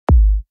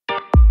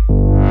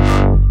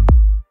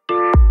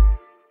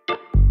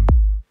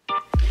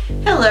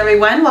Hello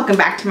everyone, welcome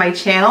back to my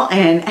channel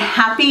and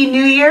Happy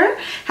New Year!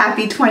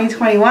 Happy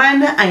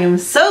 2021! I am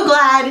so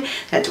glad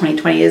that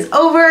 2020 is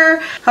over.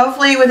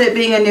 Hopefully with it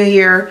being a new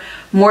year,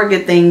 more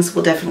good things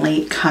will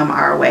definitely come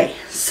our way.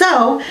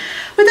 So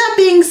with that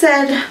being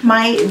said,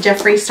 my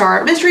Jeffree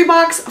Star mystery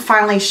box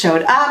finally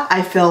showed up.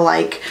 I feel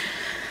like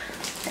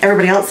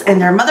everybody else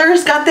and their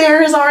mothers got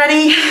theirs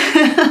already.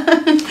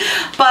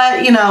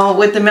 But you know,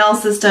 with the mail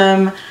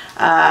system,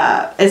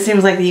 it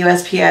seems like the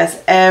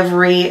USPS,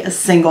 every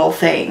single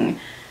thing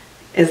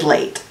is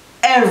late.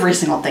 Every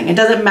single thing. It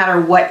doesn't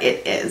matter what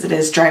it is. It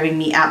is driving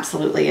me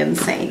absolutely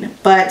insane.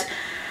 But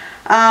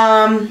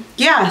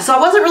yeah, so I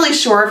wasn't really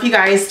sure if you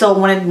guys still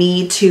wanted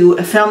me to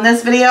film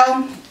this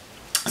video.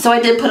 So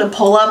I did put a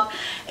poll up,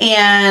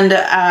 and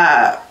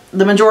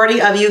the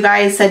majority of you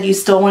guys said you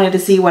still wanted to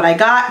see what I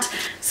got.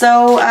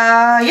 So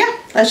yeah,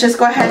 let's just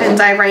go ahead and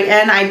dive right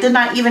in. I did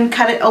not even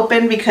cut it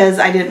open because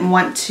I didn't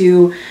want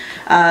to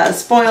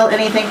spoil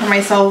anything for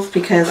myself,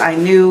 because I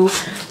knew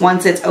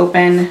once it's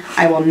open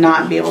I will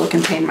not be able to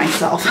contain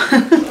myself.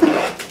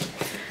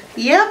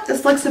 Yep,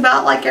 this looks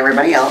about like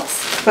everybody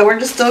else, but we're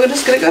still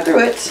just gonna go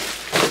through it.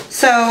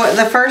 So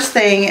the first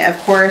thing, of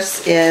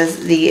course,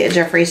 is the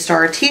Jeffree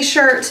Star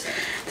t-shirt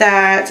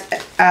that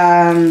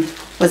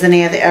was in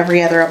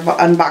every other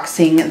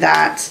unboxing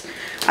that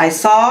I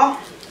saw.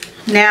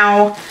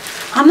 Now,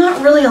 I'm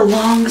not really a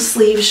long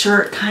sleeve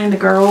shirt kind of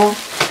girl.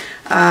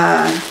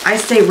 I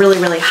stay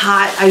really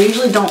hot. I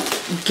usually don't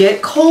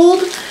get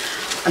cold.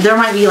 There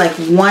might be like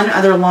one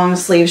other long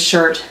sleeve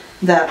shirt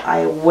that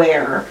I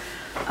wear.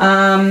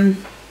 That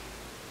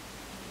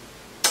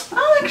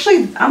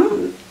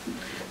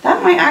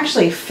might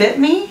actually fit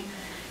me.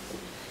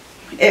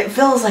 It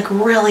feels like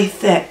really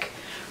thick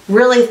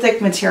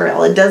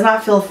material. It does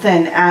not feel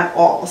thin at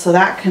all. So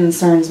that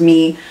concerns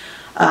me,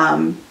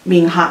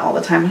 being hot all the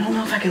time. I don't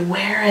know if I could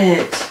wear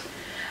it.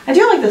 I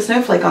do like the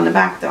snowflake on the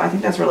back though. I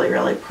think that's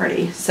really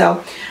pretty.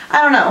 So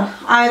I don't know.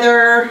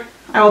 Either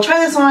I will try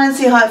this on and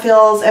see how it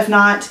feels. If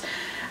not,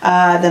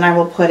 then I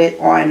will put it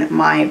on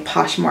my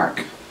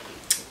Poshmark.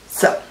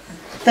 So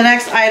the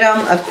next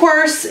item, of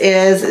course,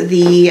 is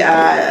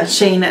the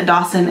Shane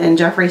Dawson and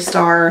Jeffree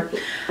Star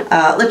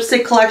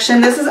lipstick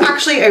collection. This is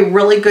actually a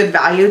really good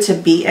value to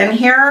be in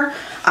here.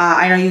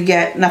 I know you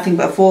get nothing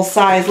but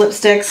full-size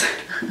lipsticks.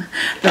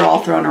 They're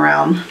all thrown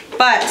around,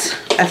 but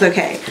that's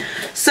okay.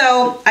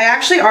 So I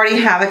actually already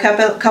have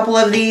a couple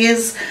of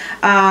these.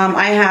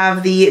 I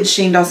have the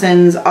Shane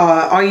Dawson's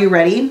Are You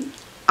Ready?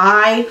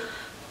 I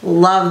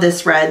love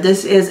this red.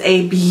 This is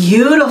a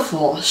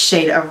beautiful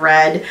shade of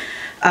red.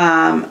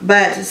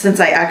 But since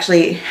I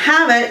actually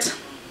have it,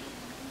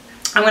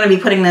 I'm going to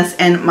be putting this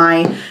in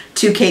my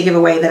 2K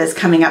giveaway that is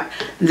coming up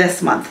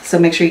this month. So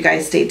make sure you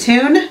guys stay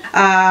tuned.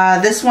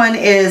 This one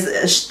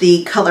is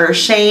the color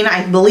Shane.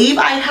 I believe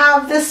I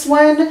have this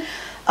one.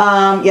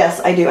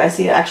 Yes, I do. I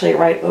see it actually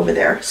right over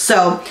there.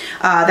 So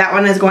that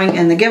one is going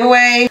in the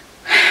giveaway.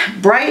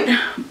 Bright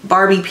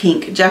Barbie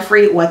pink.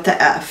 Jeffree, what the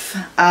F?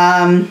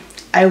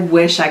 I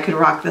wish I could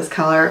rock this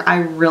color. I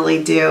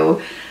really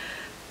do.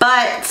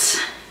 But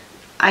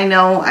I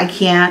know I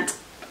can't.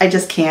 I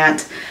just can't.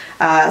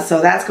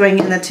 So that's going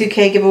in the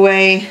 2K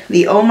giveaway.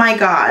 The Oh My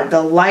God,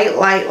 the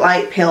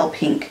light pale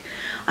pink.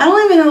 I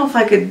don't even know if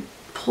I could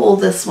pull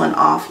this one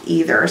off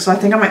either. So I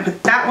think I might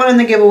put that one in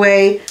the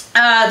giveaway.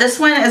 This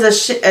one is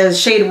a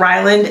shade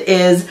Ryland,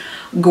 is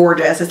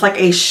gorgeous. It's like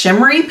a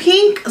shimmery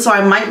pink. So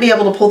I might be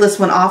able to pull this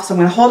one off. So I'm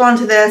going to hold on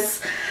to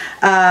this.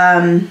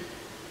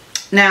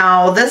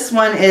 Now this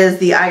one is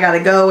the I Gotta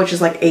Go, which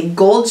is like a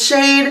gold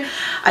shade.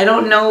 I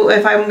don't know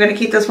if I'm going to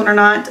keep this one or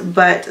not,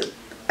 but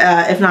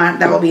if not,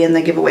 that will be in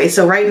the giveaway.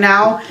 So right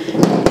now,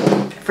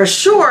 for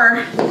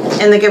sure,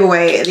 in the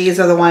giveaway, these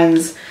are the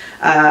ones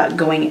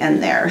going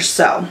in there.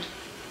 So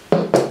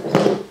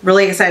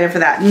really excited for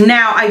that.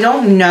 Now, I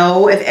don't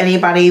know if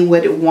anybody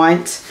would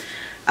want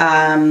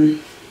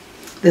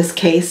this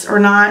case or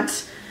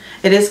not.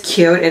 It is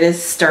cute. It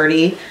is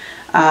sturdy.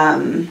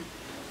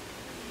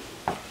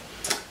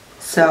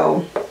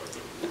 So,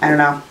 I don't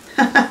know.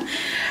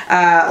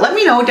 Let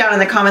me know down in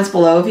the comments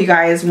below if you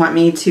guys want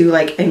me to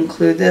like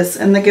include this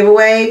in the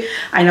giveaway.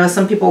 I know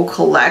some people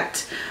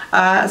collect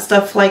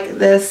stuff like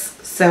this.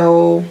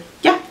 So,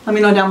 yeah, let me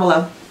know down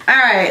below.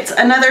 Alright,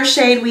 another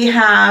shade we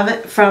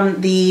have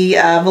from the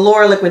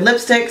Velour Liquid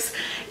Lipsticks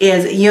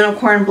is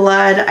Unicorn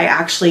Blood. I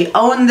actually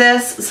own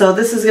this, so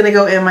this is going to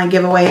go in my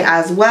giveaway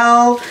as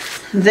well.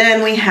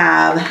 Then we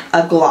have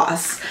a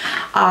gloss.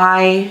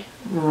 I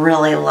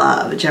really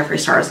love Jeffree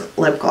Star's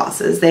lip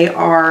glosses. They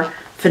are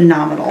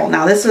phenomenal.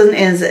 Now this one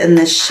is in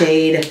the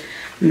shade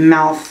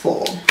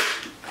Mouthful.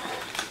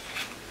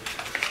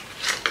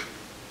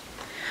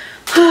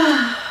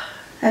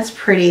 That's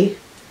pretty.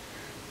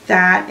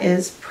 That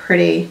is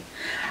pretty.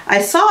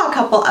 I saw a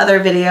couple other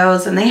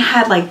videos and they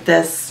had like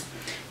this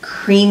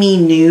creamy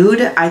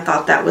nude. I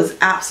thought that was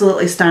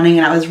absolutely stunning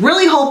and I was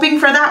really hoping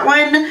for that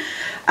one.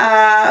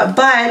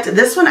 But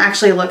this one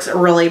actually looks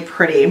really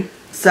pretty.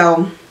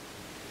 So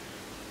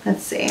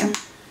let's see.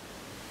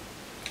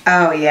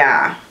 Oh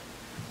yeah.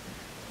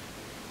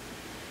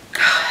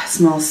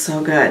 smells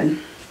so good.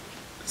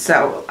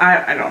 So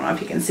I don't know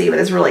if you can see, but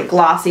it's really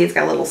glossy. It's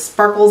got little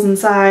sparkles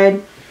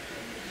inside.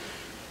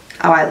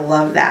 Oh, I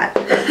love that.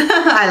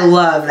 I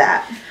love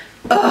that.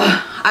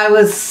 Ugh, I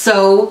was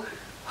so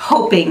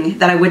hoping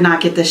that I would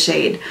not get this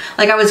shade.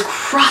 Like, I was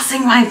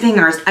crossing my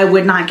fingers I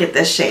would not get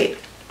this shade.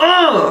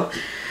 Oh,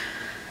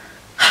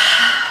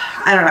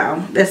 I don't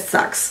know. This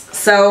sucks.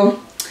 So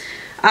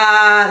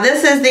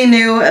this is the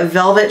new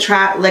Velvet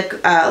Trap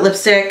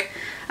lipstick.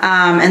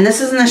 And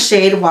this is in the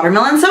shade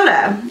Watermelon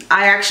Soda.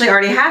 I actually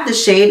already have the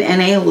shade in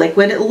a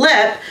liquid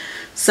lip,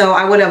 so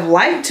I would have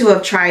liked to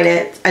have tried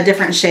it a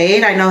different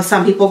shade. I know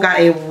some people got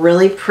a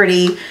really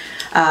pretty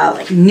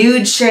like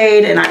nude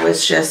shade, and I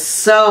was just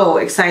so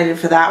excited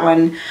for that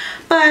one,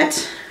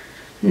 but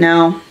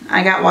no,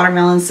 I got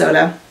Watermelon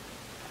Soda.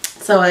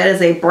 So it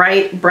is a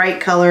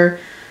bright color.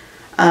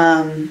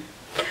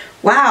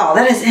 Wow,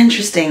 that is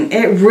interesting.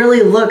 It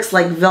really looks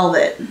like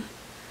velvet.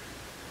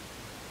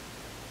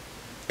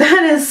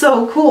 That is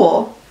so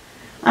cool.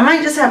 I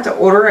might just have to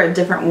order a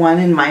different one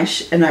in my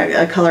in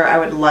a color I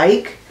would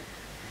like.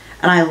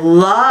 And I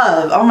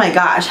love, oh my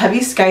gosh, have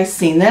you guys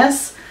seen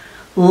this?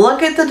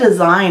 Look at the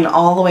design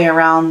all the way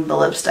around the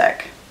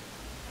lipstick.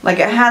 Like,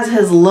 it has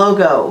his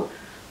logo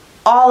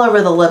all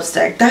over the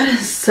lipstick. That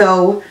is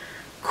so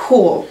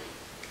cool.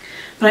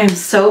 But I am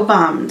so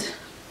bummed.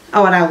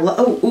 Oh, and I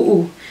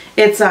love,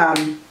 it's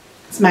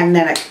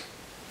magnetic.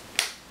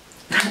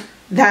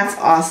 That's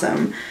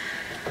awesome.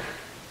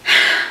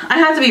 I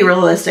have to be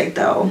realistic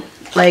though.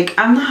 Like,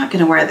 I'm not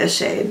gonna wear this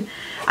shade.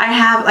 I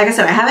have, like I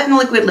said, I have it in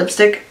liquid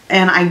lipstick,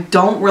 and I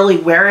don't really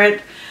wear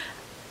it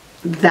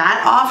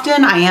that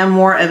often. I am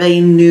more of a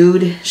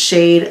nude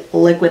shade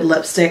liquid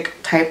lipstick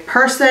type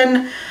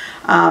person.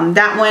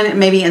 That one,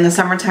 maybe in the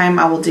summertime,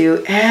 I will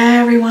do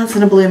every once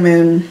in a blue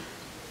moon.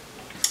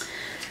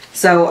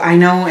 So I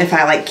know if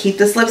I like keep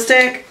this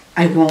lipstick,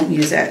 I won't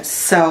use it.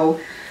 So,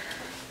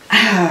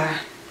 dang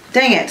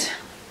it.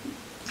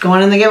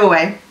 Going in the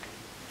giveaway.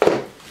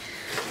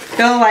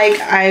 Feel like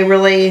I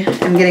really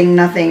am getting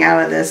nothing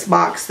out of this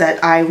box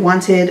that I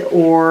wanted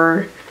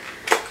or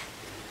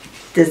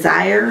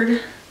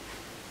desired.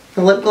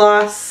 The lip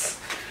gloss,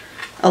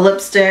 a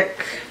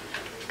lipstick.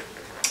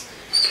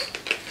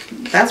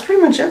 That's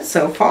pretty much it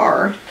so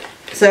far.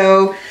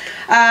 So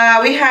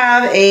we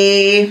have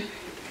a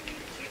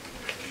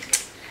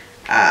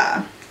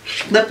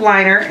lip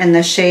liner in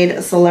the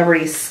shade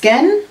Celebrity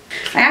Skin.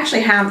 I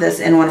actually have this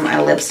in one of my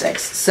lipsticks,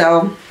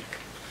 so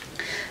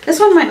this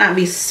one might not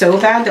be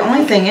so bad. The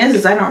only thing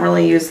is I don't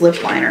really use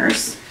lip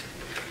liners.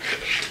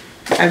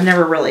 I've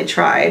never really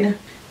tried.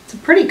 It's a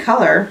pretty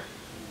color.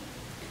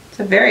 It's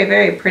a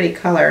very pretty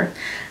color.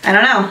 I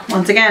don't know.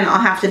 Once again, I'll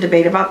have to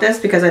debate about this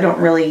because I don't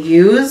really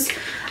use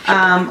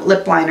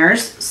lip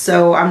liners.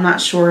 So I'm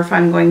not sure if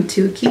I'm going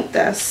to keep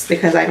this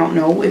because I don't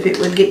know if it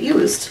would get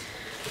used.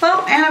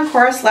 Well, and of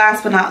course,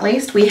 last but not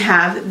least, we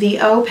have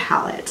the O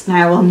palette.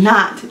 Now, I will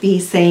not be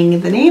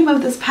saying the name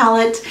of this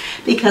palette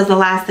because the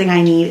last thing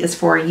I need is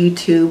for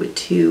YouTube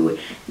to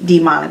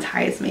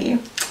demonetize me.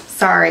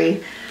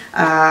 Sorry,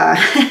 not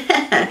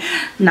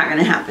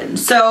gonna happen.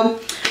 So,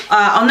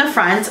 on the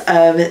front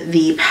of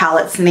the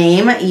palette's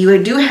name,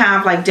 you do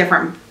have like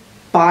different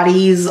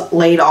bodies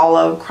laid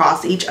all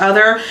across each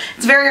other.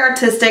 It's very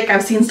artistic.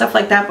 I've seen stuff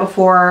like that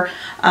before.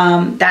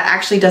 That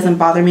actually doesn't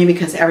bother me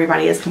because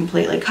everybody is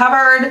completely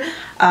covered.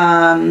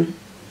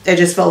 It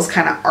just feels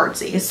kind of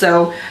artsy.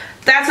 So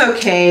that's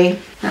okay.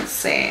 Let's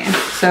see.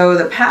 So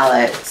the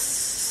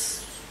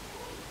palettes.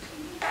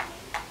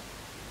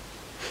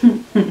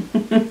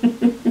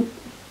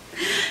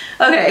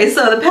 Okay,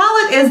 so the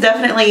palette is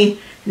definitely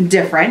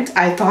different.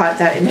 I thought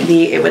that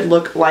maybe it would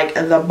look like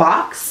the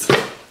box,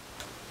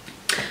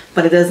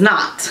 but it does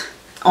not.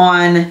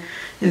 On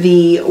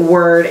the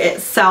word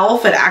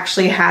itself, it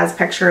actually has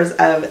pictures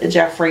of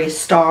Jeffree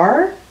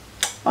Star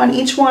on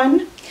each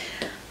one.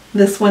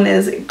 This one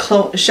is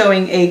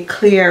showing a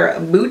clear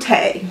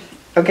booty,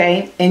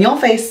 okay? In your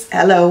face,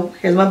 hello,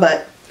 here's my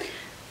butt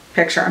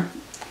picture.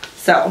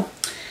 So,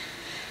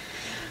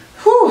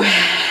 whew,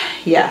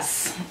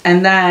 yes.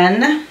 And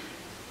then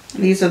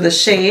these are the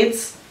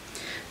shades.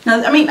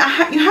 Now, I mean,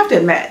 you have to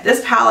admit,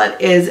 this palette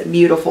is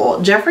beautiful.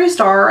 Jeffree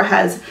Star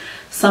has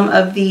some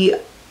of the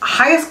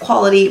highest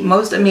quality,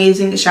 most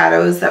amazing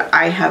shadows that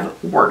I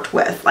have worked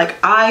with. Like,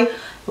 I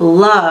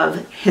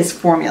love his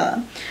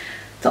formula.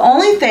 The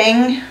only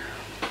thing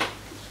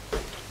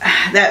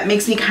that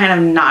makes me kind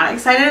of not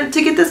excited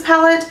to get this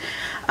palette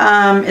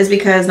is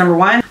because, number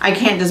one, I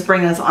can't just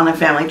bring this on a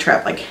family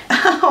trip. Like,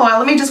 oh, well,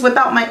 let me just whip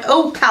out my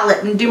O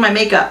palette and do my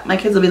makeup. My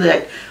kids will be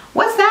like,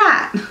 what's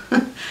that?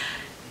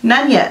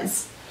 None yet.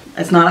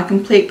 It's not a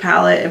complete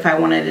palette if I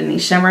wanted any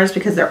shimmers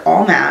because they're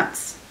all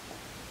mattes.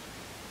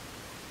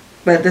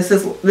 But this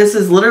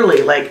is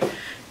literally like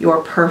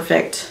your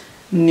perfect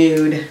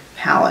nude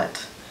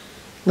palette.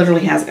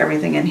 Literally has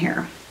everything in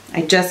here.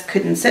 I just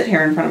couldn't sit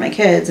here in front of my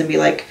kids and be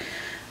like,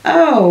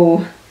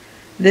 oh,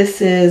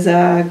 this is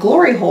a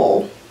glory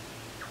hole.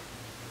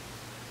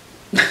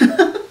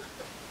 I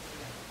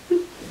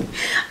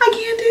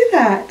can't do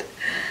that.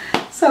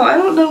 So I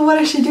don't know what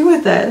I should do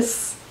with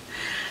this.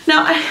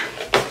 Now,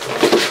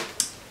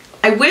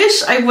 I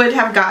wish I would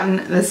have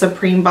gotten the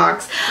Supreme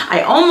box.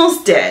 I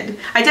almost did.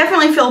 I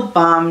definitely feel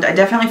bummed. I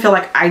definitely feel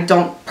like I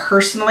don't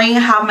personally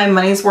have my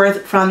money's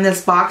worth from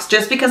this box,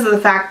 just because of the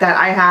fact that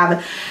I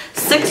have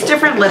 6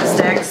 different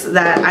lipsticks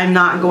that I'm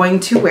not going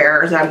to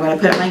wear, that I'm going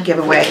to put in my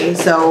giveaway.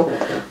 So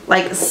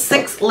like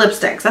 6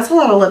 lipsticks. That's a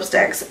lot of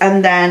lipsticks.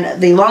 And then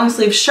the long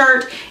sleeve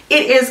shirt,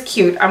 it is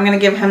cute. I'm going to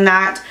give him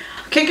that.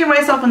 Kicking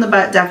myself in the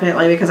butt,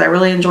 definitely, because I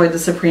really enjoyed the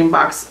Supreme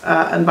box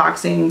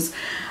unboxings.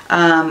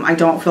 I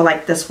don't feel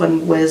like this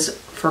one was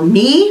for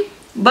me,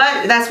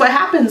 but that's what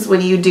happens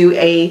when you do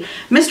a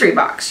mystery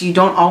box. You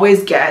don't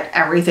always get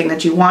everything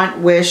that you want,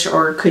 wish,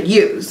 or could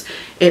use.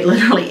 It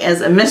literally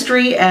is a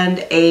mystery and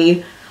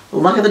a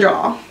luck of the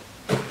draw.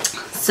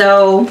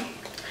 So,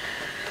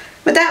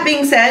 with that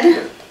being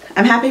said,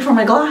 I'm happy for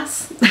my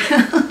gloss. My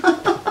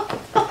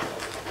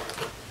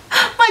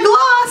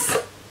gloss!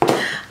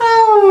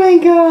 Oh my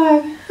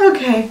god.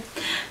 Okay,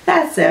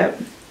 that's it.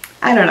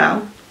 I don't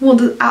know.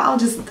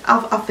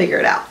 I'll figure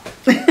it out.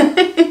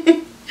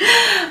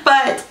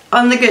 But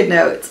on a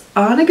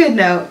good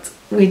note,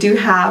 we do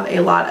have a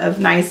lot of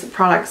nice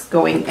products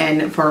going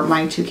in for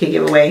my 2K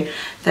giveaway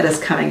that is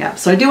coming up.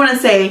 So I do want to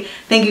say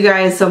thank you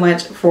guys so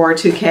much for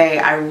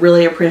 2K. I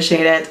really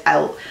appreciate it.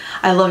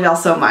 I love y'all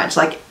so much.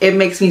 Like, it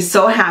makes me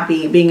so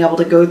happy being able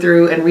to go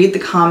through and read the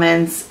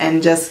comments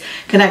and just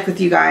connect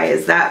with you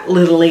guys. That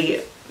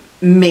literally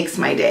makes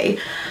my day.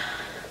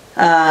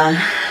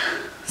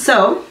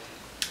 So,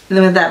 and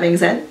then with that being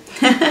said,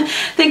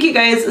 thank you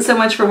guys so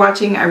much for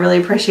watching. I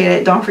really appreciate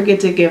it. Don't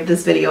forget to give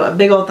this video a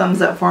big old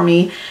thumbs up for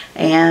me,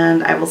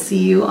 and I will see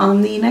you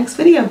on the next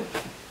video.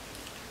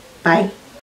 Bye.